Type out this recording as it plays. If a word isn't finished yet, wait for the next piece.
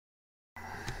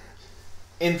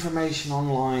Information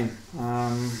online.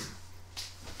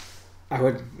 I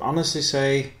would honestly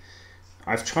say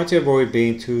I've tried to avoid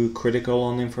being too critical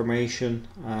on information.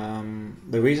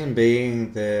 The reason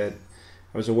being that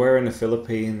I was aware in the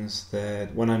Philippines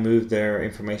that when I moved there,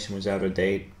 information was out of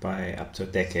date by up to a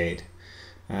decade.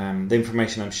 The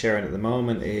information I'm sharing at the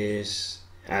moment is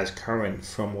as current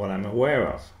from what I'm aware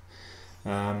of.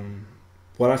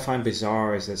 What I find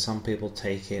bizarre is that some people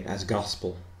take it as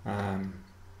gospel.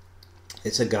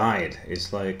 It's a guide.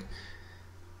 It's like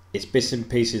it's bits and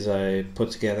pieces I put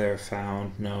together,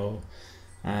 found, know.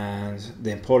 And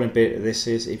the important bit of this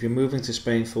is if you're moving to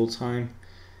Spain full time,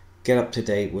 get up to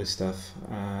date with stuff.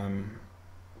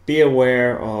 Be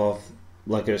aware of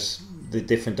like there's the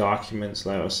different documents,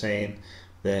 like I was saying,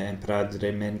 the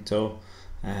empadronamiento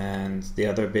and the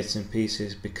other bits and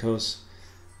pieces, because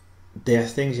there are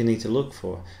things you need to look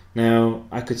for. Now,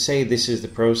 I could say this is the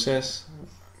process,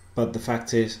 but the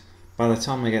fact is, by the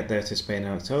time I get there to Spain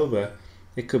in October,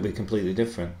 it could be completely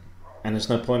different. And there's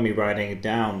no point me writing it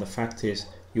down. The fact is,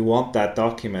 you want that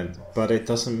document, but it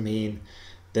doesn't mean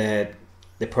that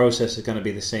the process is going to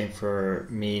be the same for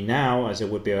me now as it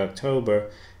would be in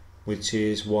October, which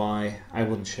is why I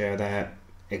wouldn't share that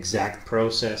exact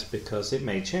process because it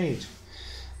may change.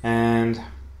 And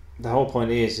the whole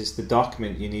point is the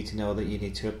document you need to know that you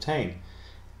need to obtain.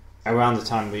 Around the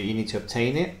time where you need to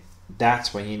obtain it,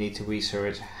 that's when you need to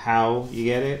research how you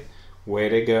get it, where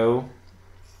to go,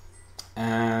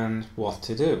 and what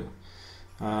to do.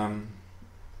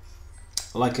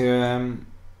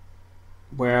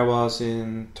 Where I was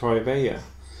in Torrevieja,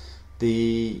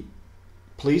 the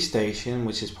police station,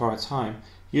 which is part-time,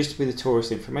 used to be the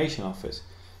tourist information office.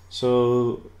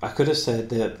 So I could have said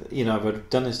that, if I'd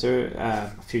done this there a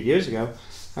few years ago,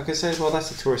 I could say, well, that's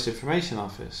the tourist information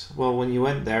office. Well, when you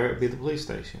went there, it would be the police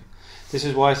station. This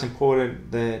is why it's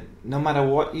important that no matter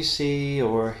what you see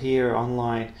or hear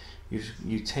online,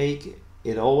 you take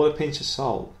it all with a pinch of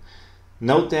salt.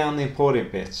 Note down the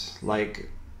important bits, like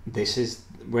this is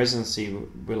residency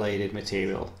related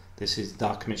material. This is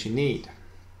documents you need.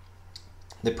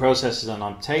 The processes on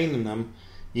obtaining them,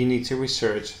 you need to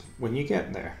research when you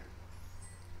get there.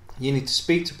 You need to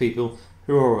speak to people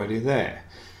who are already there.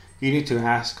 You need to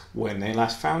ask when they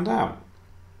last found out.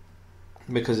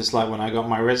 Because it's like when I got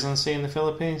my residency in the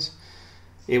Philippines,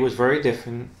 it was very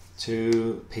different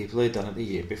to people who had done it the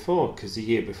year before. Because the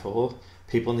year before,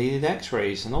 people needed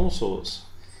x-rays and all sorts.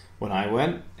 When I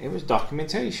went, it was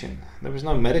documentation. There was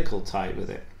no medical tie with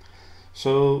it.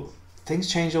 So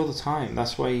things change all the time.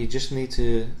 That's why you just need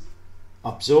to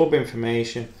absorb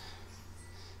information,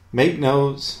 make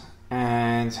notes,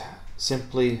 and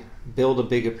simply build a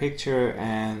bigger picture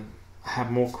and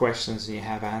have more questions than you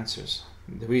have answers.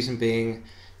 The reason being,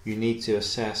 you need to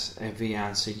assess every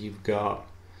answer you've got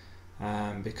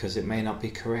because it may not be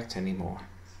correct anymore.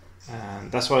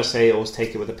 That's why I say always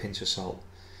take it with a pinch of salt.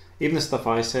 Even the stuff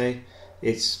I say,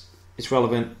 it's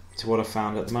relevant to what I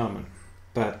found at the moment,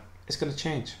 but it's going to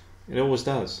change. It always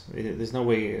does. There's no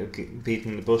way of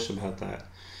beating the bush about that.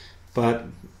 But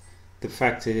the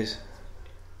fact is,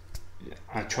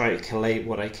 I try to collate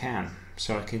what I can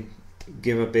so I can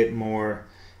give a bit more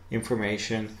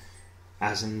information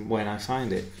as and when I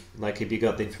find it. Like if you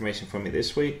got the information from me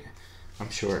this week,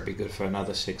 I'm sure it'd be good for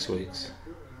another 6 weeks.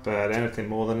 But anything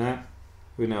more than that,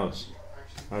 who knows?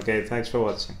 Okay, thanks for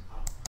watching.